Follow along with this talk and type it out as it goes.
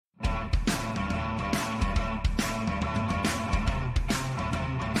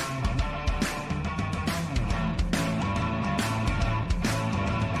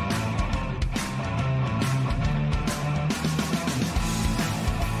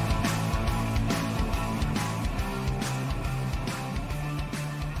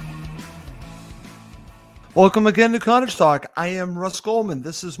Welcome again to Cottage Talk. I am Russ Goldman.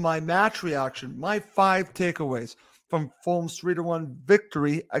 This is my match reaction, my 5 takeaways from Fulham's 3-1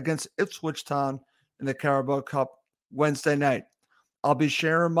 victory against Ipswich Town in the Carabao Cup Wednesday night. I'll be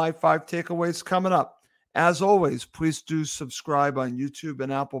sharing my 5 takeaways coming up. As always, please do subscribe on YouTube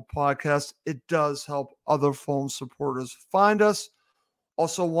and Apple Podcasts. It does help other Fulham supporters find us.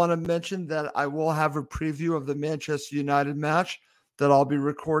 Also want to mention that I will have a preview of the Manchester United match that I'll be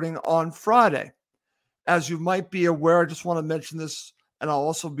recording on Friday. As you might be aware, I just want to mention this, and I'll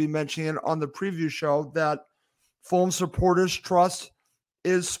also be mentioning it on the preview show, that Fulham Supporters Trust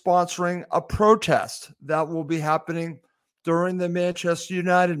is sponsoring a protest that will be happening during the Manchester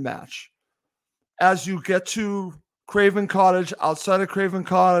United match. As you get to Craven Cottage, outside of Craven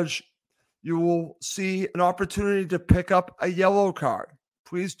Cottage, you will see an opportunity to pick up a yellow card.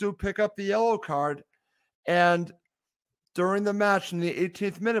 Please do pick up the yellow card, and during the match in the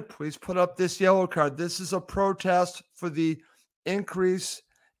 18th minute, please put up this yellow card. This is a protest for the increase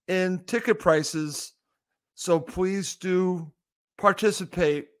in ticket prices, so please do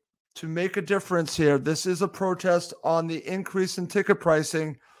participate to make a difference here. This is a protest on the increase in ticket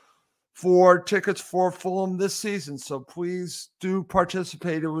pricing for tickets for Fulham this season, so please do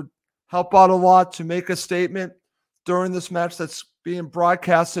participate. It would help out a lot to make a statement during this match that's being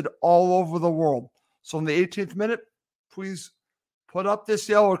broadcasted all over the world. So in the 18th minute, please put up this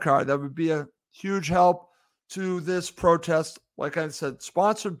yellow card. That would be a huge help to this protest. Like I said,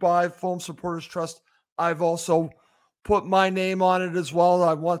 sponsored by Fulham Supporters Trust. I've also put my name on it as well.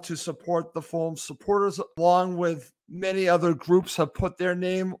 I want to support the Fulham supporters, along with many other groups have put their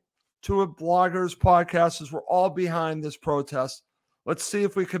name to it. Bloggers, podcasters, we're all behind this protest. Let's see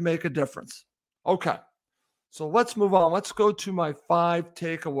if we can make a difference. Okay, so let's move on. Let's go to my 5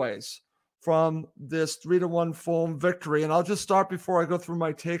 takeaways from this 3-1 Fulham victory. And I'll just start before I go through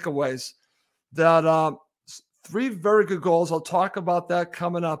my takeaways that 3 very good goals. I'll talk about that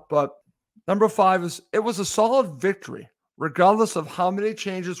coming up. But number 5 is it was a solid victory, regardless of how many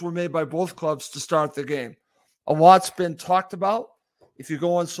changes were made by both clubs to start the game. A lot's been talked about, if you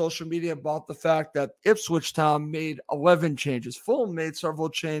go on social media, about the fact that Ipswich Town made 11 changes. Fulham made several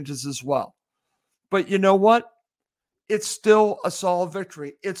changes as well. But you know what? It's still a solid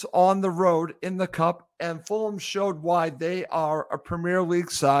victory. It's on the road in the Cup, and Fulham showed why they are a Premier League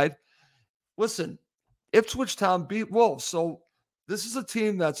side. Listen, Ipswich Town beat Wolves, so this is a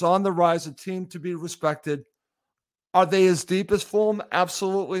team that's on the rise, a team to be respected. Are they as deep as Fulham?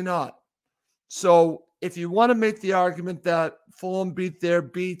 Absolutely not. So if you want to make the argument that Fulham beat their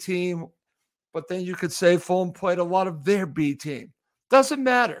B team, but then you could say Fulham played a lot of their B team. Doesn't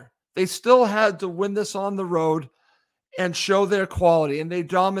matter. They still had to win this on the road and show their quality, and they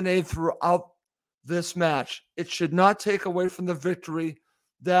dominated throughout this match. It should not take away from the victory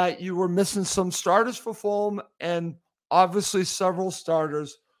that you were missing some starters for Fulham and obviously several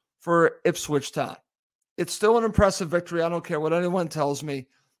starters for Ipswich Town. It's still an impressive victory. I don't care what anyone tells me.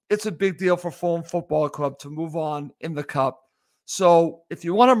 It's a big deal for Fulham Football Club to move on in the Cup. So if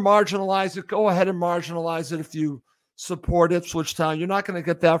you want to marginalize it, go ahead and marginalize it. If you support Ipswich Town, you're not going to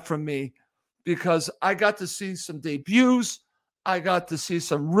get that from me, because I got to see some debuts. I got to see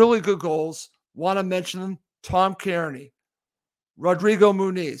some really good goals. Want to mention them: Tom Kearney, Rodrigo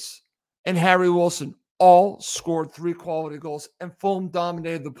Muniz, and Harry Wilson all scored 3 quality goals, and Fulham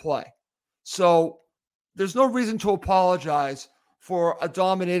dominated the play. So there's no reason to apologize for a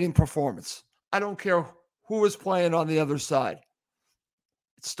dominating performance. I don't care who is playing on the other side.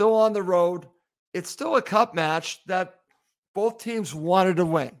 It's still on the road. It's still a cup match that both teams wanted to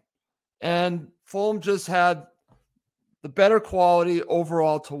win. And Fulham just had the better quality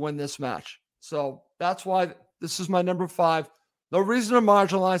overall to win this match. So that's why this is my number 5. No reason to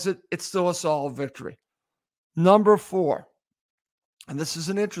marginalize it. It's still a solid victory. Number 4, and this is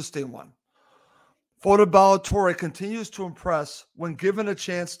an interesting one. Foda Ballatore continues to impress when given a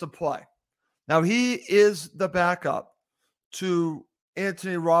chance to play. Now, he is the backup to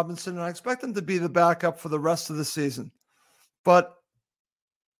Anthony Robinson, and I expect him to be the backup for the rest of the season. But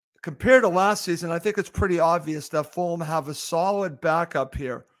compared to last season, I think it's pretty obvious that Fulham have a solid backup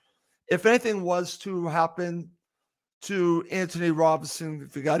here. If anything was to happen to Anthony Robinson,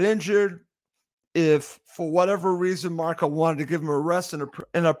 if he got injured, if for whatever reason Marco wanted to give him a rest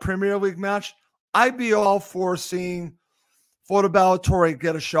in a Premier League match, I'd be all for seeing Foda Ballatore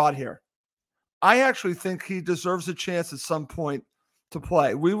get a shot here. I actually think he deserves a chance at some point to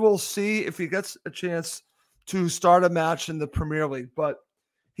play. We will see if he gets a chance to start a match in the Premier League, but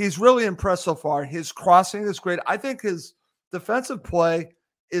he's really impressed so far. His crossing is great. I think his defensive play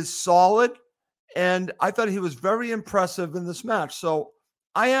is solid, and I thought he was very impressive in this match. So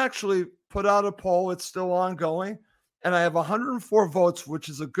I actually put out a poll. It's still ongoing. And I have 104 votes, which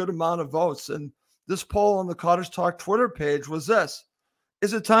is a good amount of votes. And this poll on the Cottage Talk Twitter page was this: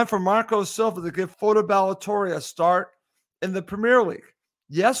 is it time for Marco Silva to give Foda Ballatore a start in the Premier League?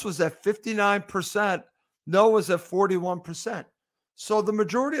 Yes was at 59%. No was at 41%. So the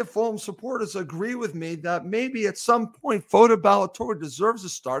majority of Fulham supporters agree with me that maybe at some point Foda Ballatore deserves a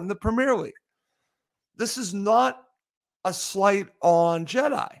start in the Premier League. This is not a slight on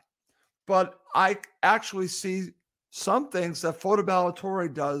Jedi, but I actually see some things that Foda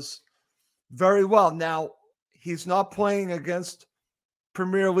Ballatore does very well. Now, he's not playing against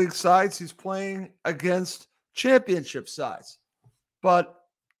Premier League sides. He's playing against championship sides. But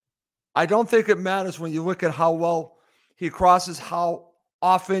I don't think it matters when you look at how well he crosses, how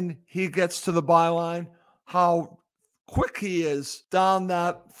often he gets to the byline, how quick he is down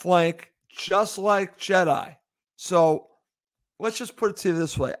that flank, just like Jedi. So let's just put it to you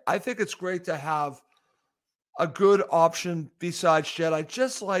this way. I think it's great to have a good option besides Jedi,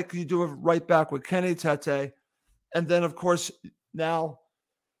 just like you do it right back with Kenny Tete. And then, of course, now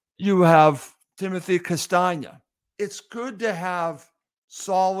you have Timothy Castagna. It's good to have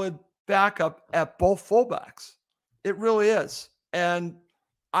solid backup at both fullbacks. It really is. And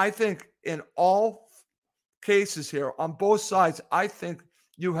I think in all cases here, on both sides, I think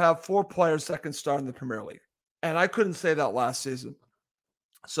you have 4 players that can start in the Premier League. And I couldn't say that last season.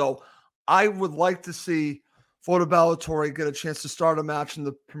 So I would like to see Foda Ballatore get a chance to start a match in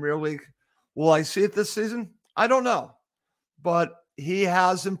the Premier League. Will I see it this season? I don't know. But he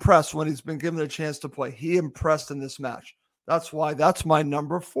has impressed when he's been given a chance to play. He impressed in this match. That's why that's my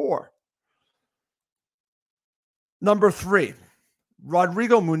number 4. Number 3,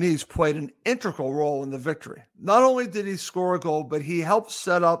 Rodrigo Muniz played an integral role in the victory. Not only did he score a goal, but he helped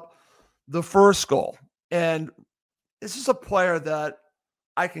set up the first goal. And this is a player that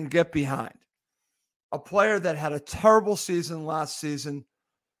I can get behind. A player that had a terrible season last season.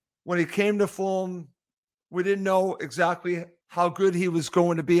 When he came to Fulham, we didn't know exactly how good he was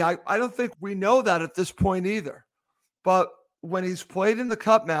going to be. I don't think we know that at this point either. But when he's played in the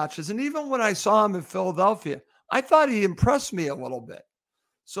cup matches, and even when I saw him in Philadelphia, I thought he impressed me a little bit.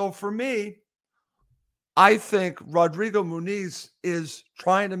 So for me, I think Rodrigo Muniz is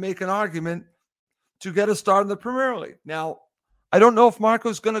trying to make an argument to get a start in the Premier League. Now, I don't know if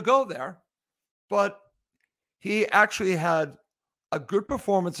Marco's going to go there, but he actually had a good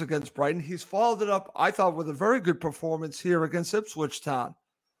performance against Brighton. He's followed it up, I thought, with a very good performance here against Ipswich Town.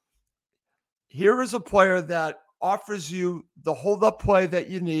 Here is a player that offers you the hold-up play that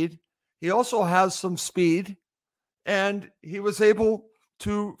you need. He also has some speed, and he was able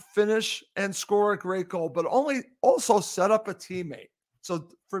to finish and score a great goal, but also set up a teammate. So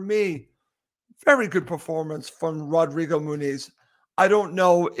for me, very good performance from Rodrigo Muniz. I don't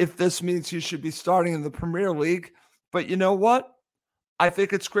know if this means he should be starting in the Premier League, but you know what? I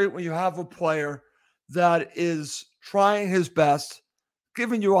think it's great when you have a player that is trying his best,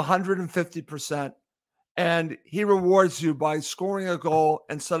 giving you 150%, and he rewards you by scoring a goal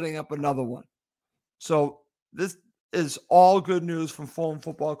and setting up another one. So this is all good news from Fulham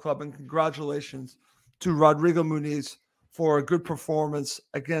Football Club, and congratulations to Rodrigo Muniz for a good performance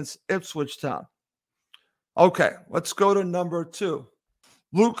against Ipswich Town. Okay, let's go to number 2.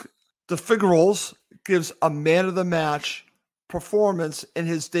 Luke de Figueroles gives a man of the match performance in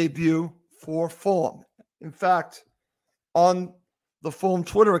his debut for Fulham. In fact, on the Fulham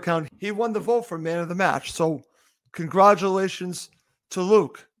Twitter account, he won the vote for man of the match. So congratulations to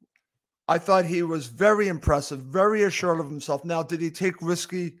Luke. I thought he was very impressive, very assured of himself. Now, did he take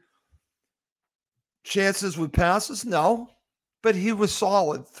risky chances with passes? No, but he was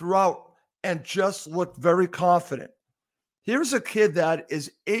solid throughout and just looked very confident. Here's a kid that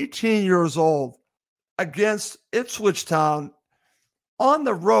is 18 years old against Ipswich Town on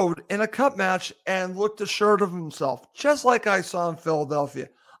the road in a cup match and looked assured of himself, just like I saw in Philadelphia.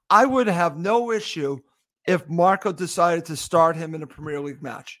 I would have no issue if Marco decided to start him in a Premier League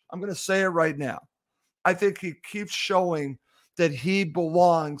match. I'm going to say it right now. I think he keeps showing that he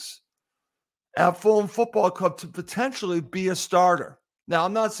belongs at Fulham Football Club to potentially be a starter. Now,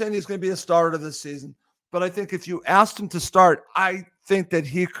 I'm not saying he's going to be a starter this season, but I think if you asked him to start, I think that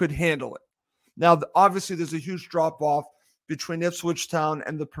he could handle it. Now, obviously, there's a huge drop-off between Ipswich Town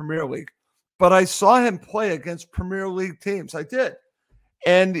and the Premier League, but I saw him play against Premier League teams. I did.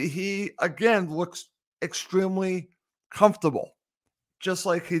 And he, again, looks extremely comfortable, just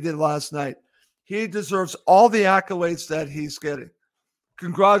like he did last night. He deserves all the accolades that he's getting.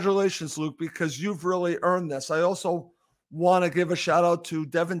 Congratulations, Luke, because you've really earned this. I also want to give a shout out to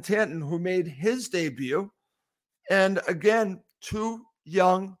Devin Tanton, who made his debut. And again, 2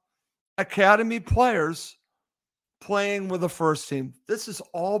 young academy players playing with the first team. This is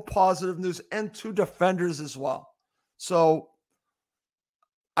all positive news, and 2 defenders as well. So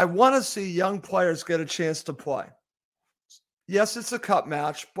I want to see young players get a chance to play. Yes, it's a cup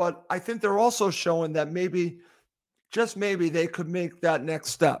match, but I think they're also showing that maybe, just maybe, they could make that next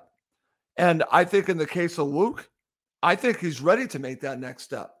step. And I think in the case of Luke, I think he's ready to make that next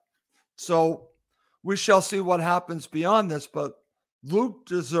step. So we shall see what happens beyond this, but Luke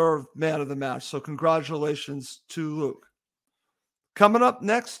deserved man of the match. So congratulations to Luke. Coming up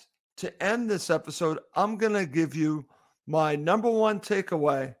next to end this episode, I'm going to give you my number 1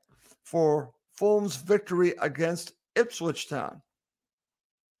 takeaway for Fulham's victory against Ipswich Town.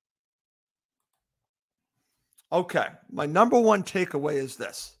 Okay, my number 1 takeaway is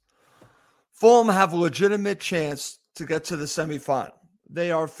this. Fulham have a legitimate chance to get to the semifinal.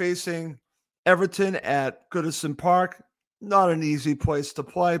 They are facing Everton at Goodison Park. Not an easy place to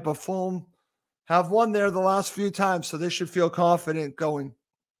play, but Fulham have won there the last few times, so they should feel confident going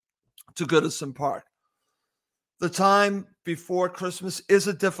to Goodison Park. The time before Christmas is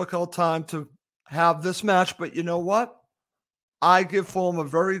a difficult time to have this match, but you know what? I give Fulham a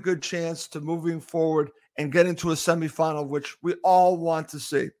very good chance to moving forward and getting to a semifinal, which we all want to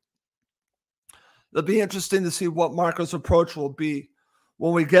see. It'll be interesting to see what Marco's approach will be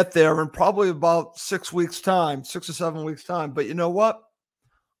when we get there in probably about 6 weeks' time, 6 or 7 weeks' time. But you know what?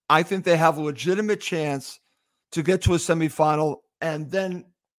 I think they have a legitimate chance to get to a semifinal, and then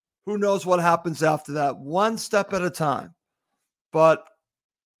who knows what happens after that, one step at a time. But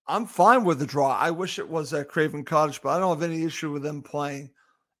I'm fine with the draw. I wish it was at Craven Cottage, but I don't have any issue with them playing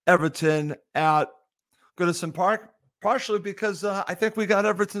Everton at Goodison Park, partially because I think we got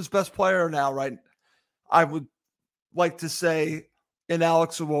Everton's best player now, right? I would like to say in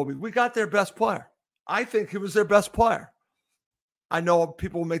Alex Iwobi, we got their best player. I think he was their best player. I know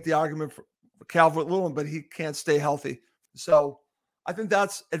people will make the argument for Calvert-Lewin, but he can't stay healthy. So I think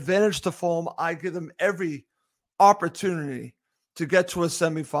that's advantage to Fulham. I give them every opportunity to get to a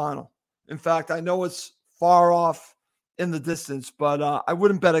semifinal. In fact, I know it's far off in the distance, but I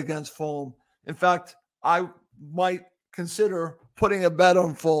wouldn't bet against Fulham. In fact, I might consider putting a bet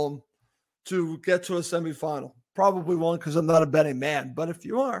on Fulham to get to a semifinal. Probably won't because I'm not a betting man. But if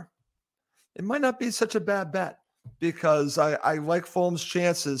you are, it might not be such a bad bet because I like Fulham's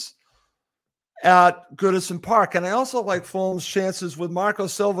chances at Goodison Park. And I also like Fulham's chances with Marco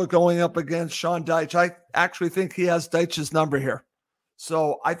Silva going up against Sean Dyche. I actually think he has Dyche's number here.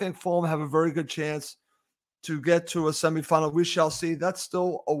 So I think Fulham have a very good chance to get to a semifinal. We shall see. That's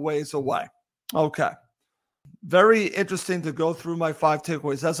still a ways away. Okay. Very interesting to go through my 5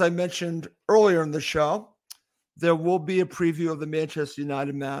 takeaways. As I mentioned earlier in the show, there will be a preview of the Manchester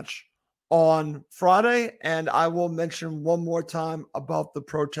United match on Friday, and I will mention one more time about the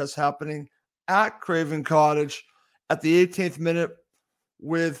protest happening at Craven Cottage at the 18th minute,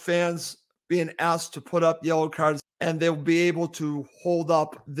 with fans being asked to put up yellow cards, and they'll be able to hold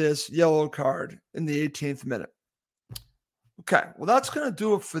up this yellow card in the 18th minute. Okay, well, that's going to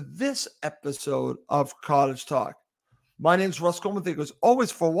do it for this episode of Cottage Talk. My name is Russ Goldman. Thank you as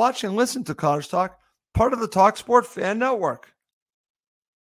always for watching and listening to Cottage Talk, part of the talkSPORT Fan Network.